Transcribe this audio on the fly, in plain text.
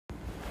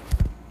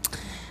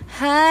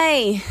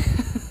Hi!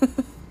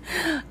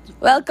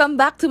 Welcome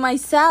back to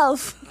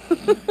myself.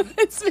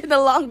 It's been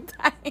a long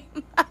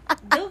time.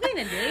 Dugay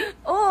na day?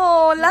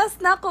 Oh, last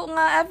na ko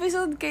nga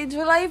episode kay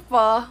July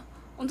pa.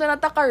 Unsa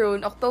na ta karon?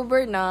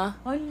 October na.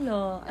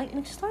 Hala. Ay,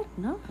 nag-start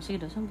na?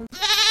 Sige daw, sample.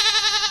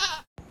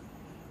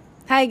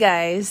 Hi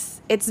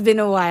guys, it's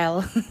been a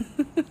while.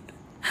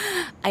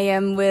 I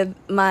am with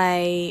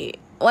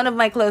one of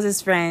my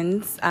closest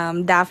friends,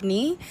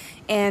 Daphne,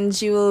 and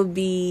she will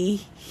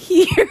be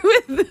here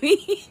with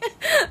me.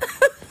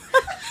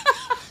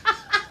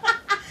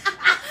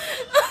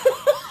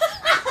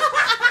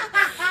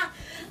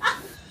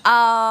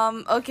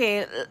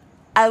 Okay,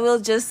 I will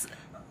just...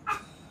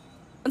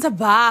 Unsa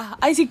ba?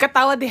 Ay, si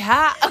katawa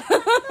diha.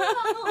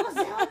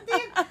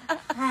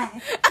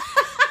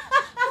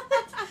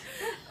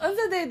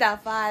 Unsa day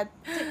dapat?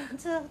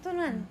 Ito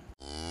man.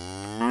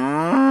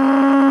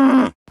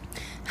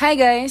 Hi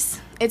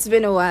guys, it's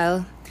been a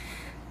while.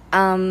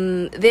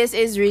 This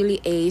is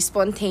really a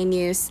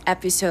spontaneous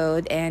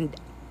episode, and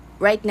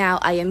right now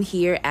I am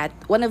here at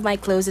one of my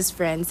closest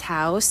friends'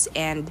 house,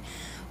 and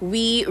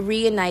we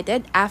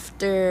reunited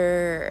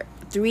after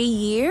 3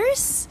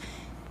 years,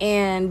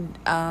 and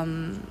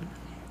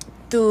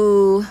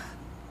to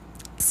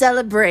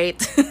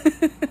celebrate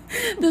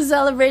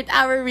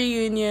our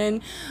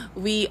reunion,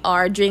 we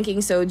are drinking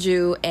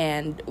soju,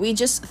 and we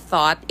just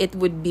thought it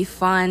would be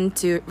fun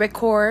to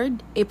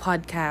record a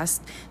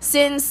podcast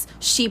since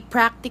she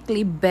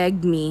practically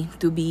begged me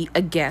to be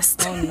a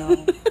guest. Oh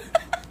no.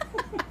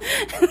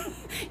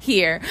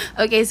 Here.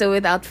 Okay, so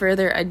without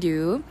further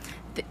ado,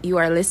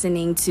 you are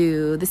listening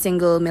to the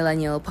Single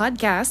Millennial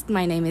Podcast.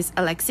 My name is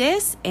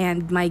Alexis,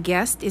 and my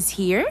guest is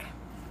here.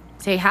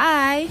 Say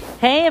hi.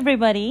 Hey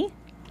everybody.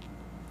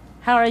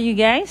 How are you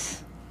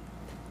guys?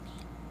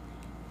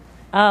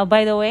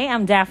 By the way,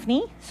 I'm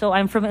Daphne. So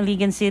I'm from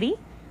Iligan City.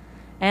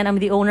 And I'm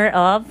the owner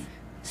of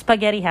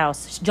Spaghetti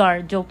House.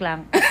 Joke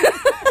lang.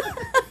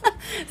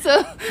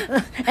 So,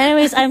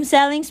 anyways, I'm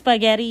selling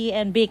spaghetti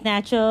and baked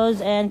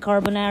nachos and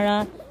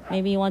carbonara.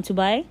 Maybe you want to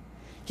buy?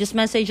 Just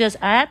message us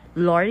at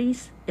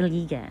Lori's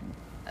Iligan.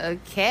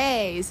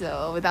 okay,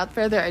 so without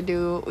further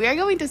ado, we are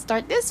going to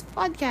start this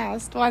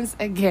podcast once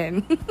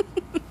again.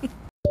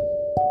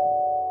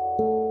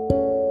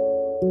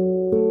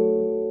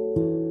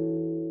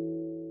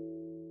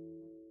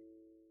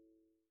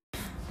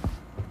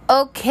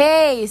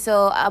 Okay,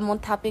 so among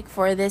topic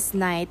for this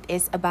night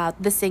is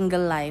about the single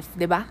life,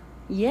 diba?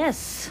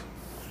 Yes.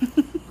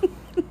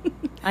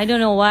 I don't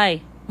know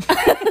why.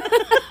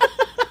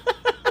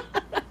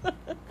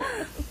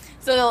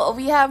 So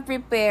we have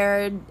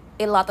prepared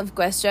a lot of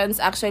questions.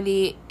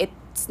 Actually,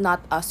 it's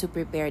not us who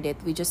prepared it.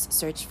 We just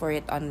searched for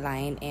it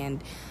online, and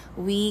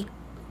we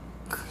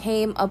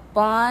came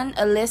upon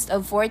a list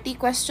of 40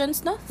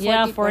 questions, no? 40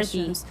 Yeah, 40.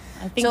 questions.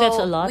 I think that's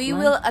a lot, we man.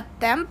 will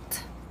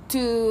attempt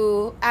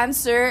to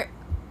answer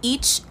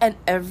each and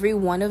every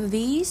one of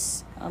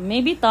these.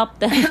 Maybe top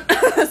 10.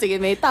 Sige,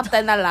 may top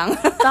 10 na lang.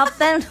 Top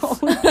 10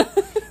 only.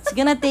 It's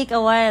gonna take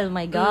a while,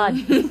 my God.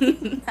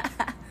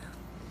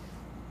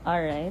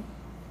 Alright.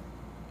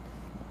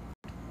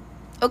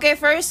 Okay,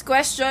 first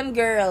question,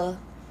 girl.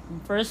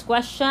 First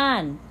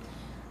question.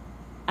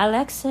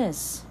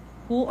 Alexis,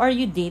 who are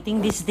you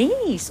dating these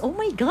days? Oh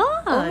my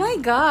God. Oh my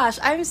gosh,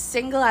 I'm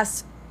single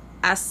as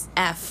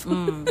F.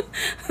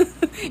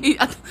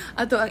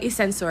 Ato ang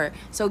i-censor.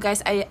 So guys,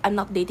 I'm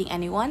not dating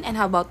anyone. And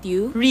how about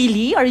you?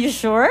 Really? Are you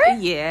sure?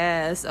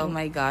 Yes. Oh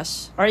my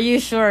gosh. Are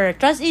you sure?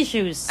 Trust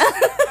issues.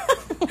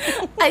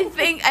 I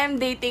think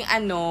I'm dating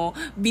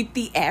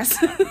BTS.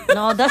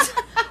 No, that's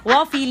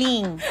wow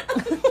feeling.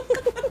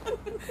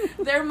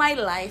 They're my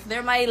life.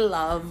 They're my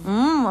love.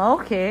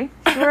 Okay.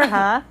 Sure,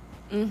 ha?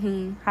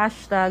 Mm-hmm.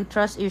 Hashtag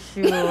trust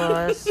issues.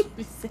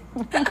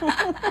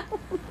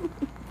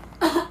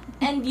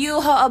 And you,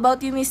 how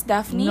about you, Miss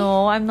Daphne?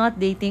 No, I'm not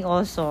dating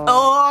also.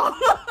 Oh.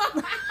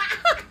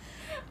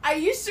 Are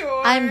you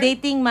sure? I'm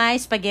dating my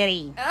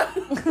spaghetti.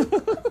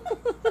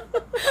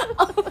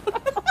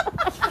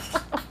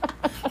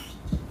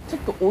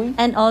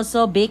 And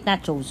also baked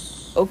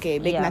nachos.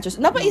 Okay, baked Yeah. nachos.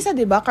 Napaisa,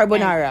 diba?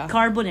 Carbonara. And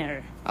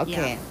carbonara.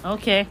 Okay. Yeah.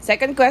 Okay.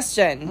 Second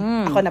question.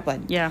 Ako na po.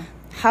 Yeah.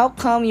 How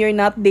come you're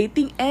not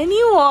dating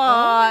anyone?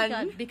 Oh my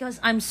God,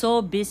 because I'm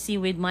so busy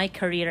with my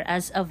career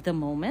as of the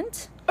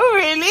moment. Oh,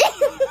 really?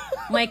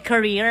 My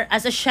career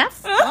as a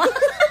chef.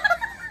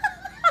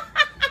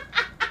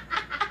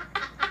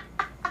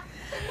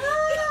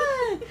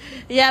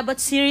 Yeah, but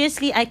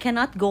seriously, I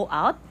cannot go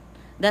out.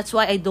 That's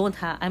why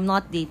I'm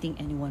not dating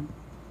anyone.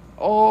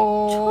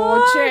 Oh,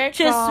 check.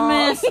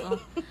 Chismis.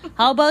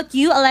 How about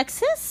you,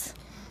 Alexis?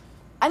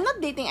 I'm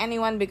not dating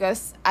anyone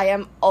because I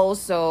am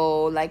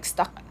also like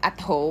stuck at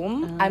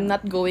home. I'm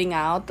not going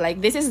out.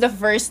 Like this is the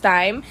first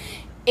time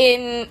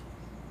in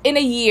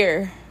a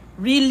year.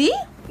 Really?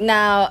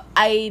 Now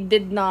I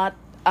did not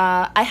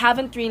I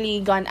haven't really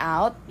gone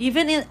out.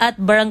 Even at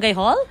barangay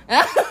hall?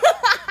 What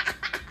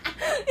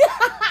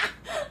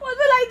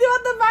will I do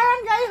at the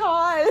barangay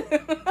hall?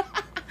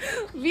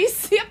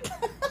 Visit.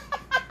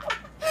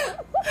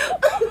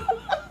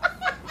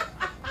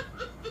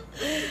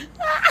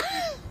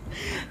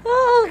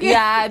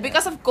 Yeah,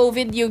 because of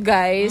COVID, you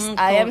guys,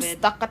 I am COVID.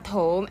 stuck at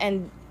home,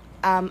 and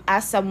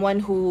as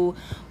someone who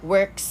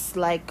works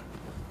like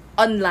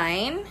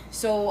online,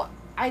 so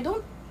I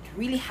don't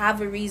really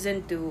have a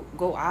reason to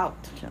go out,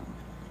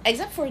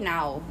 except for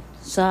now.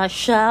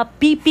 Sasha,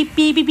 beep, beep,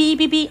 beep, beep, beep,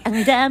 beep, beep,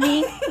 ang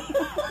dami.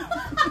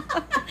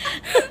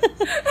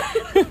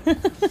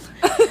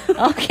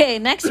 Okay,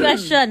 next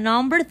question.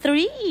 Number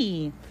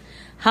 3.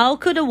 How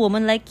could a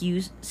woman like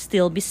you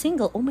still be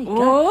single? Oh my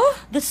God. Oh?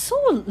 That's so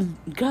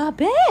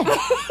grabe.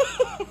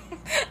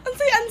 Ang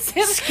say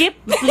answer. Skip,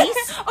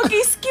 please.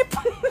 Okay, skip.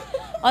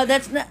 Oh,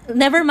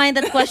 never mind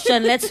that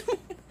question. Let's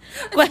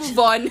Move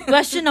on.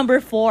 question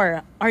number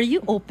 4. Are you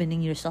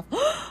opening yourself?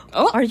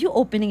 Oh. Are you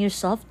opening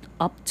yourself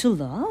up to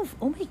love?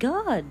 Oh my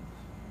God.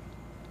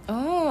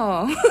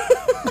 Oh.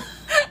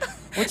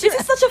 What's This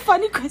is such a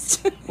funny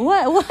question.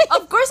 Why?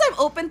 Of course, I'm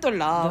open to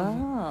love.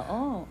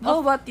 Oh. How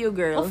about you,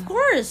 girl? Of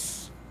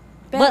course.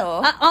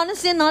 Pero, But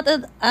honestly, not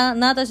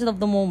as of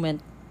the moment.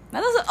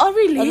 oh,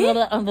 really?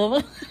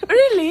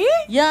 Really?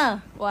 Yeah,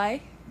 Why?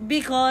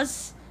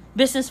 because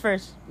business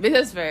first.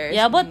 Business first.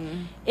 Yeah, but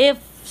if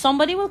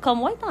somebody will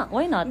come, why not?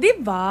 Why not?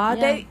 Diba?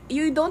 Yeah. That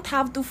you don't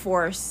have to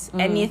force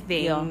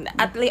anything. yeah.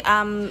 At least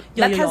Yo,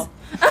 that yo,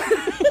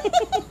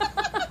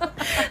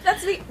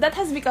 has that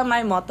has become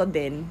my motto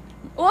din.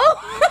 Well,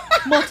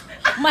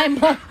 my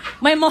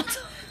motto.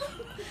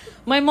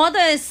 My motto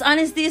is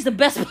honesty is the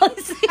best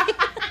policy.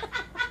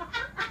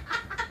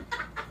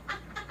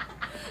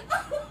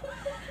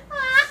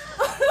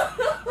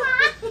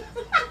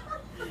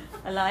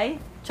 Alay?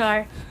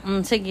 Char.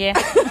 Sige.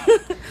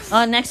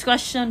 Next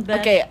question,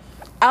 Beth. Okay.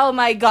 Oh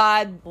my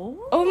God.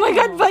 Oh my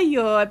God,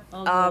 Bayot.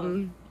 Oh,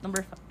 go.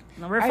 Number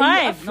are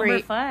you 5. Number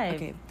afraid? 5.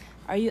 Okay.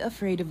 Are you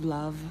afraid of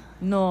love?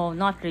 No,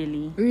 not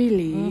really.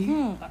 Really?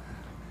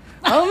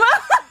 Oh my.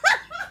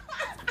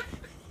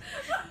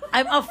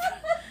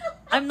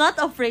 I'm not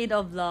afraid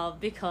of love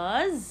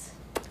because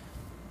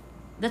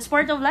that's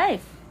part of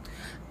life.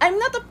 I'm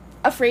not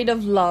afraid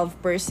of love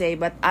per se,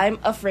 but I'm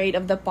afraid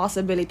of the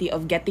possibility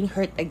of getting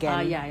hurt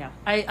again. Yeah.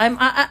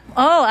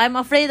 I'm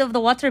afraid of the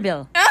water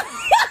bill.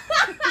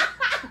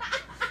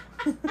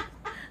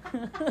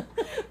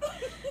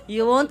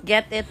 You won't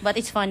get it, but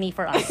it's funny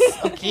for us.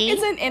 Okay.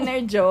 It's an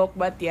inner joke,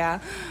 but yeah.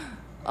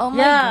 Oh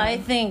my Yeah, God. I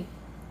think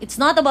it's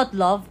not about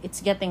love,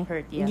 it's getting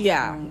hurt.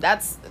 Yeah,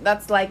 that's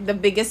like the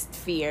biggest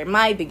fear,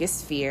 my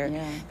biggest fear.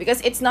 Yeah.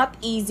 Because it's not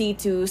easy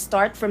to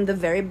start from the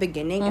very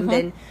beginning and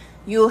then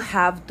you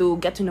have to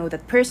get to know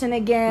that person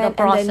again. The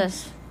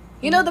process.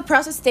 And then, the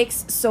process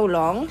takes so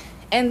long,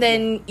 and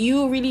then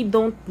you really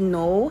don't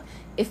know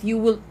if you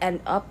will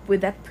end up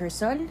with that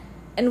person.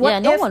 And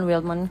what no if, one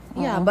will, man.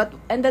 Yeah, but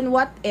and then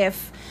what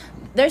if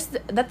that's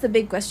the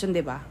big question,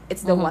 diba?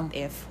 It's the what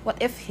if.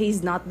 What if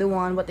he's not the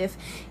one? What if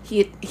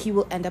he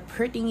will end up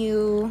hurting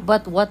you?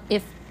 But what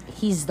if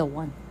he's the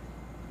one?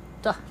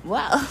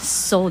 Wow.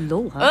 So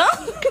low, huh?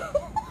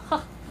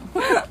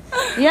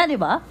 Yeah,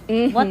 diba?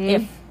 What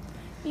if?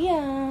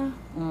 Yeah.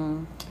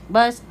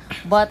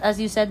 But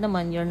as you said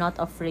naman, you're not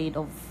afraid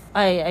of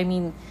I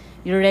mean,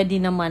 you're ready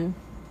naman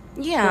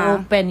to Yeah.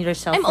 open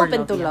yourself I'm for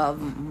open love. to Yeah.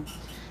 love.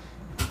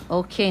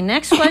 Okay,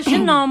 next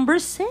question number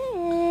 6.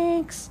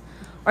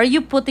 Are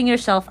you putting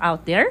yourself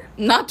out there?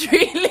 Not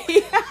really.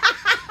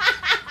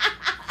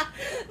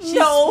 She's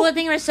No.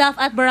 putting herself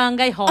at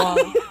Barangay Hall.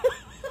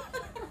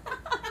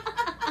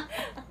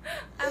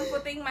 I'm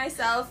putting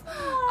myself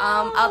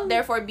out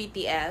there for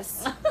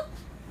BTS.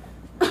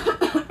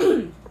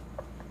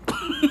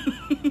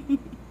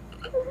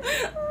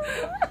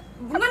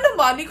 Ano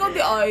ba? Ikaw di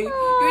ay.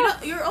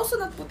 You're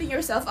also not putting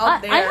yourself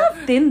out there. I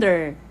have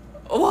Tinder.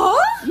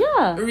 What?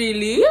 Yeah.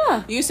 Really?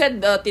 Yeah. You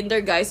said the Tinder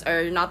guys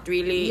are not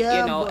really,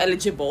 Yeah, but-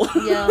 eligible.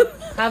 Yeah.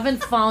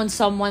 Haven't found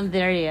someone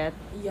there yet.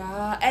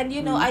 Yeah, and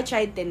I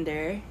tried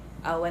Tinder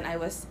when I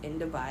was in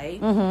Dubai.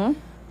 Mm-hmm.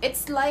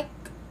 It's like,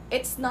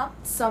 it's not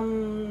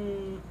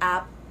some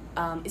app,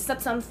 it's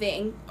not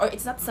something, or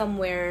it's not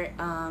somewhere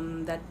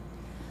that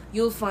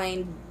you'll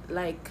find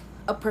like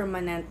a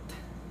permanent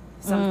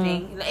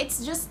something.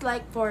 It's just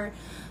like for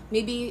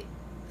maybe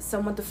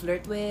someone to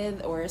flirt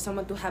with or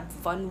someone to have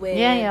fun with.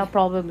 Yeah,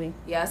 probably.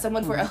 Yeah,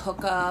 someone for a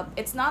hookup.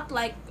 It's not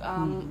like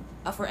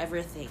a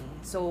forever thing.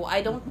 So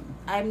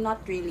I'm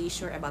not really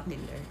sure about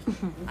Tinder.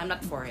 I'm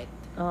not for it.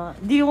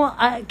 Do you want?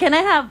 Can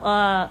I have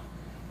a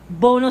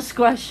bonus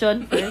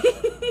question first?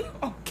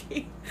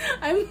 Okay.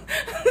 I'm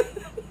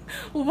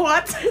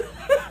what?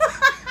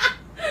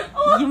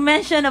 You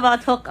mentioned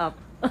about hookup.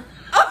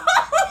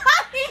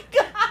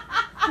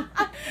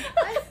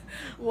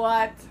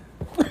 What?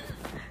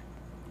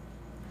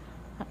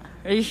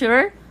 Are you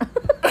sure?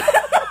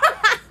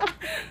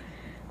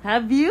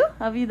 Have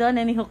you done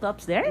any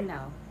hookups there?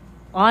 No.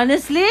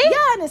 Honestly?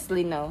 Yeah,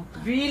 honestly, no.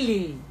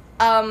 Really?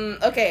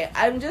 Okay,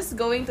 I'm just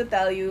going to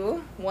tell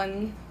you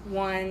one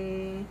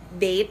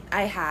date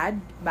I had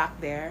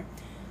back there.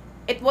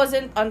 It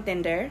wasn't on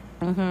Tinder.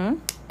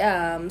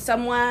 Mm-hmm.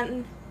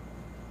 Someone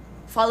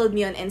followed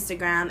me on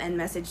Instagram and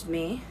messaged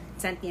me,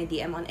 sent me a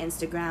DM on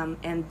Instagram,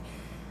 and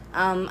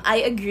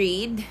I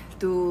agreed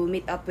to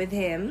meet up with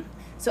him.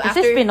 So Is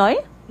this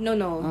Pinoy?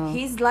 No.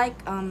 He's like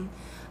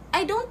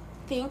I don't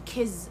think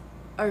he's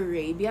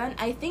Arabian.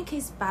 I think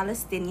he's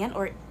Palestinian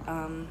or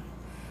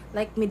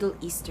like Middle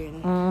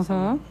Eastern.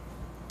 So,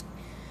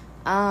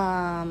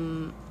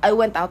 I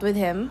went out with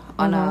him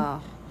on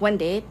a one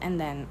date, and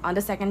then on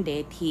the second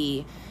date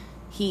he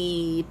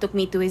took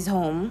me to his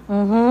home.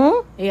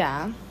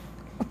 Yeah.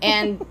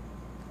 And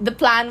the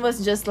plan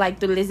was just like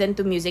to listen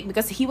to music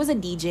because he was a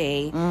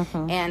DJ,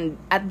 and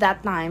at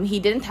that time he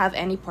didn't have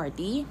any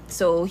party,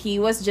 so he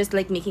was just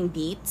like making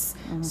beats.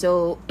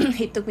 So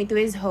he took me to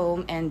his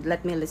home and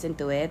let me listen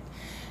to it.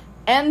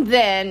 And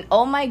then,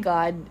 oh my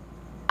god,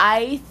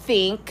 I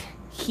think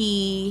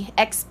he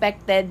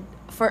expected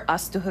for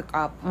us to hook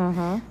up.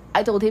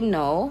 I told him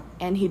no,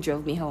 and he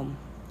drove me home,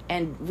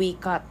 and we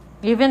cut.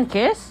 Even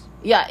kiss?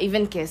 Yeah,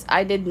 even kiss.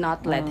 I did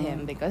not let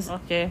him because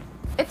Okay.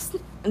 it's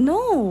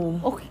no.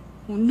 Okay.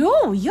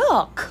 No,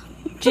 yuck.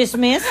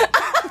 Chismis?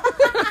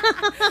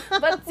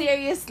 But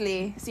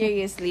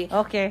seriously.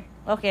 Okay.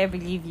 Okay, I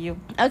believe you.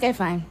 Okay,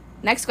 fine.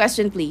 Next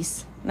question,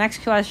 please.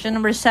 Next question,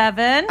 number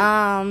 7.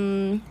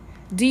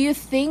 Do you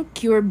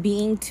think you're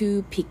being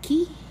too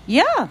picky?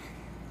 Yeah.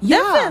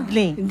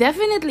 Definitely.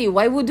 Definitely.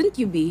 Why wouldn't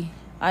you be?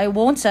 I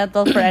won't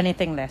settle for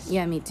anything less.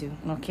 Yeah, me too.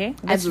 Okay?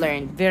 I've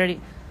learned. Very...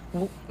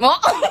 Oh.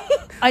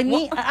 I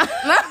need...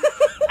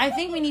 I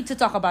think we need to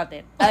talk about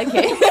it.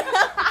 Okay.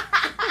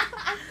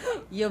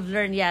 You've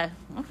learned, yeah.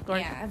 Of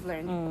course. Yeah, I've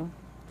learned.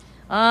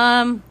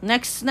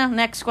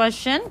 Next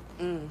question.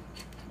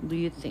 Do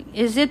you think...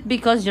 Is it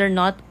because you're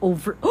not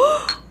over...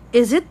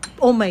 Is it...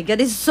 Oh my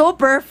God, it's so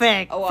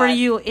perfect for What?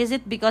 you. Is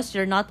it because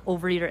you're not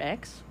over your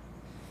ex?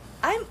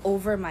 I'm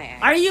over my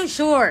ex. Are you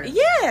sure?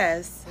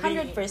 Yes.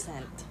 Really?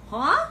 100%.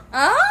 Huh?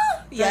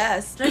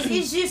 Yes. There's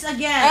issues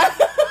again.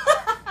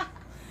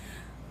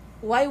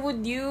 Why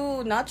would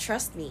you not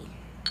trust me?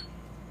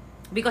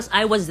 Because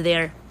I was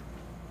there.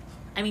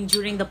 I mean,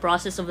 during the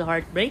process of the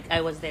heartbreak,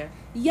 I was there.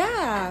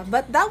 Yeah,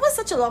 but that was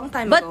such a long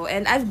time But- ago,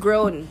 and I've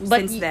grown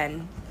but since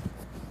then.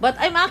 But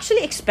I'm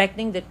actually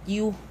expecting that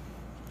you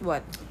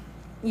What?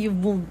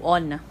 move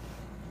on na.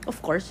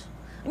 Of course.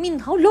 I mean,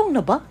 how long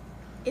na ba?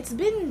 It's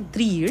been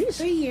 3 years?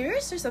 3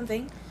 years or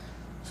something.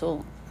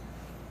 So,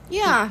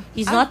 Yeah.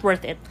 he's not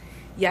worth it.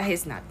 Yeah,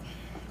 he's not.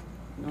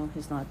 No,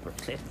 he's not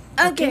worth it.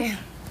 Okay.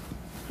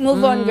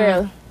 Move on,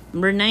 girl.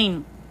 Number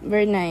 9.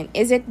 Number 9.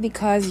 Is it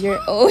because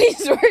you're always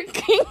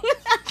working?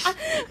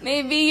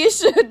 Maybe you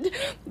should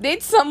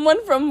date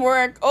someone from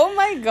work. Oh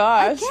my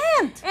gosh.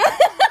 Can't.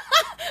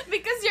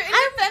 Because you're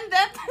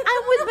independent.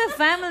 I'm with my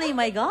family,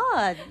 my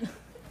God.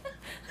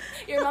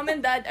 Your mom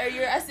and dad are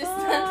your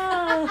assistant.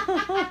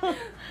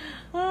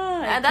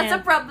 I That's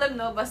a can't. problem,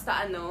 no?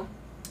 Basta ano.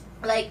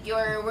 Like,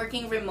 you're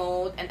working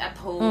remote and at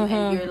home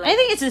and you're like... I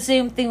think it's the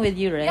same thing with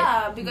you, right?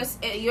 Yeah, because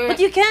you're... But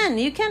you can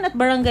at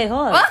Barangay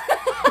Hall.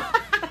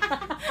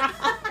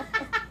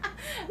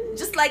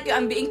 Just like you,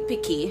 I'm being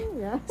picky.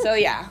 Yeah. So,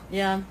 yeah.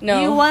 Yeah.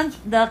 No. You want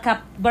the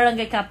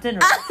barangay captain,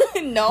 right?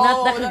 No.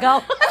 Not the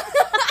kagaw.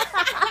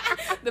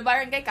 The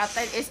barangay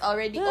captain is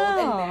already old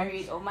and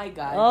married. Oh my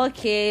God.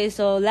 Okay,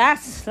 so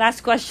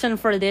last question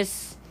for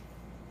this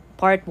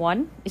part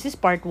 1. Is this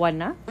part 1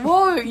 na?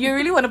 Whoa, you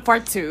really want a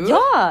part 2?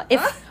 Yeah.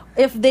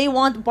 If they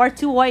want part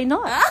 2, why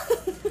not?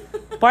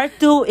 Part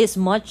 2 is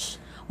much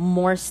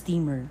more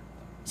steamer.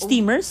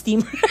 Steamer?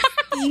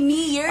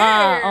 Steamier.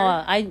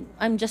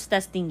 I'm just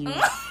testing you.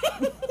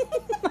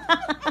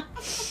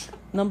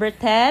 Number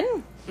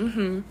 10.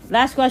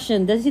 Last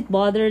question. Does it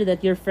bother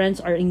that your friends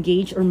are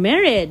engaged or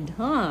married?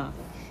 Huh.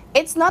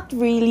 It's not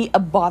really a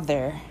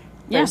bother,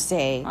 Yeah. per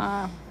se.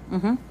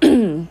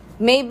 Mm-hmm.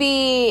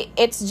 Maybe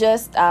it's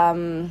just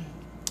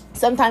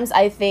sometimes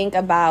I think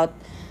about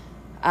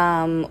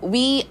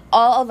we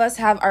all of us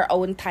have our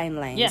own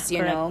timelines, Yeah, you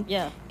correct. know.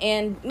 Yeah.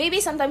 And maybe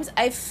sometimes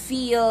I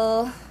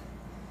feel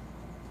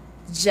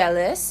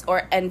jealous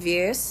or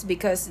envious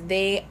because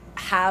they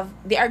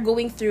are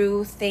going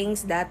through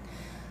things that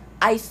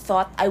I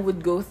thought I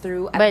would go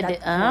through at But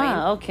that point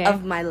okay.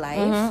 of my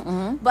life.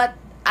 Mm-hmm. But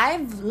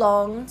I've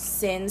long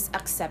since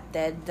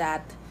accepted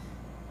that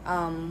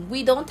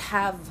we don't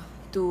have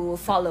to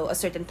follow a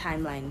certain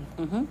timeline.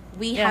 Mm-hmm.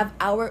 We Yeah. have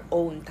our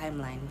own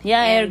timeline.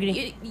 Yeah, I And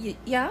agree.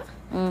 Yeah?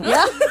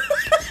 Yeah.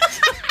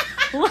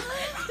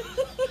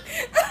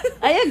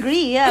 I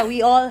agree. Yeah,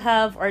 we all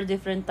have our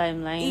different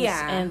timelines.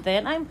 Yeah. And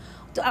then I'm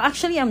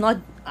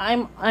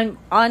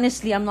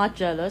honestly I'm not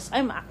jealous.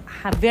 I'm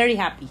very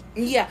happy.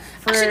 Yeah.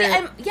 For-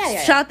 Actually,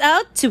 yeah. Shout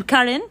out to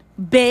Karen,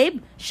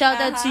 babe. Shout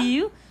out to Uh-huh.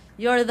 you.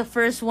 You're the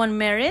first one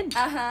married.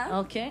 Uh-huh.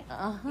 Okay.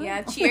 Uh-huh.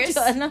 Yeah, cheers.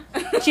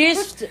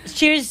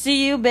 cheers to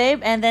you,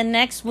 babe. And then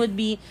next would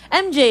be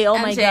MJ. Oh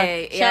my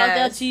MJ, God. Shout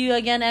out yes. to you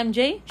again,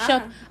 MJ.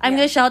 Uh-huh, I'm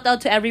yeah. gonna shout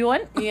out to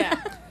everyone. Yeah.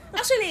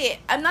 Actually,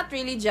 I'm not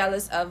really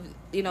jealous of,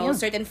 Yeah.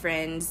 certain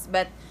friends,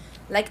 but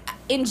like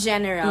in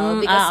general,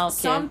 because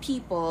okay. some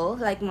people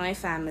like my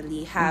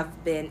family have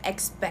been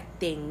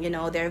expecting,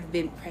 they've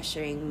been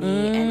pressuring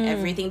me and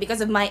everything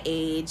because of my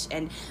age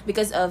and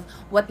because of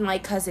what my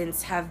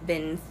cousins have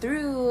been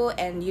through,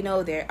 and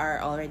they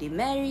are already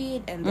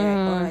married and they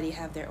already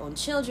have their own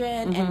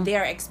children, and they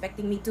are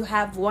expecting me to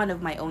have one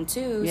of my own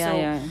too. Yeah, So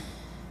yeah.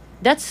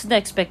 That's the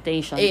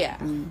expectation. yeah.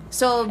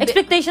 So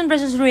Expectation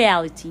versus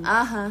reality.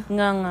 uh-huh.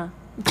 Nga nga.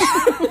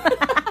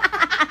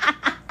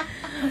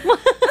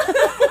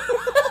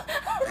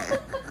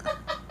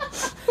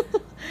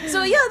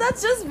 So yeah,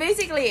 that's just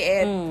basically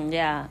it.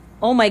 Yeah.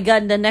 Oh my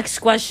god, the next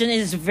question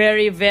is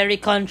very, very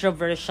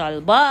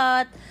controversial.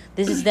 But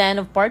this is the end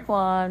of part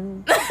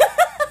 1.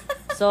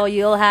 So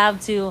you'll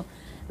have to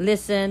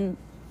listen.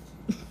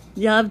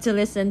 You have to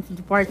listen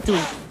to part 2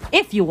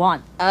 if you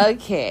want.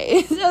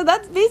 Okay. So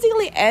that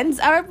basically ends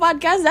our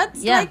podcast.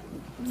 That's Yeah. like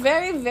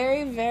very,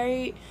 very,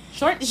 very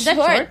Short? Is short.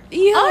 that short?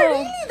 Yeah. Oh,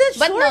 really? That's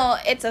but short? no,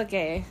 it's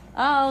okay.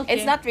 Oh, okay.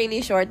 It's not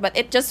really short, but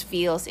it just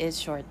feels it's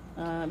short.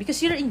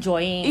 Because you're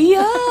enjoying.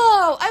 Yeah,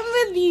 I'm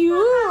with you.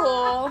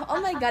 Oh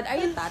my god, are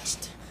you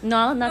touched?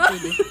 No, not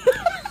really.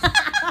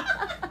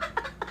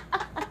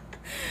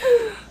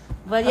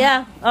 But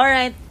yeah, all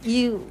right.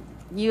 You.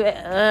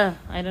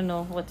 I don't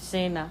know what to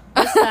say now.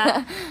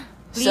 Basta,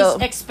 please So-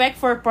 expect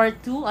for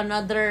part 2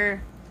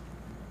 another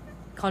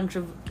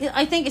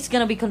I think it's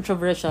gonna be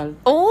controversial.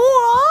 Oh.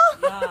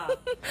 Yeah.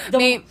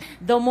 May-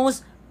 The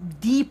most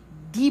deepest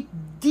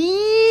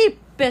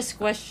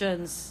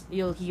questions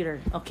you'll hear.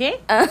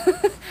 Okay.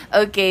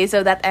 Okay,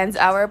 so that ends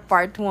our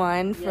part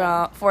 1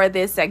 for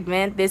this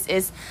segment. This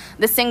is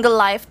the Single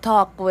Life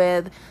Talk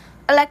with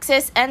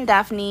Alexis and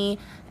Daphne,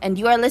 and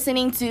you are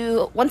listening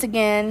to, once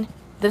again,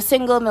 the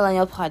Single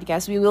Millennial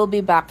Podcast. We will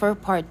be back for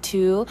part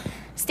 2.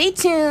 Stay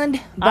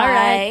tuned. Bye. All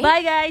right.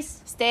 Bye, guys.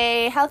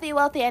 Stay healthy,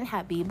 wealthy, and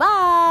happy.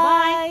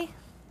 Bye.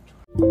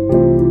 Bye.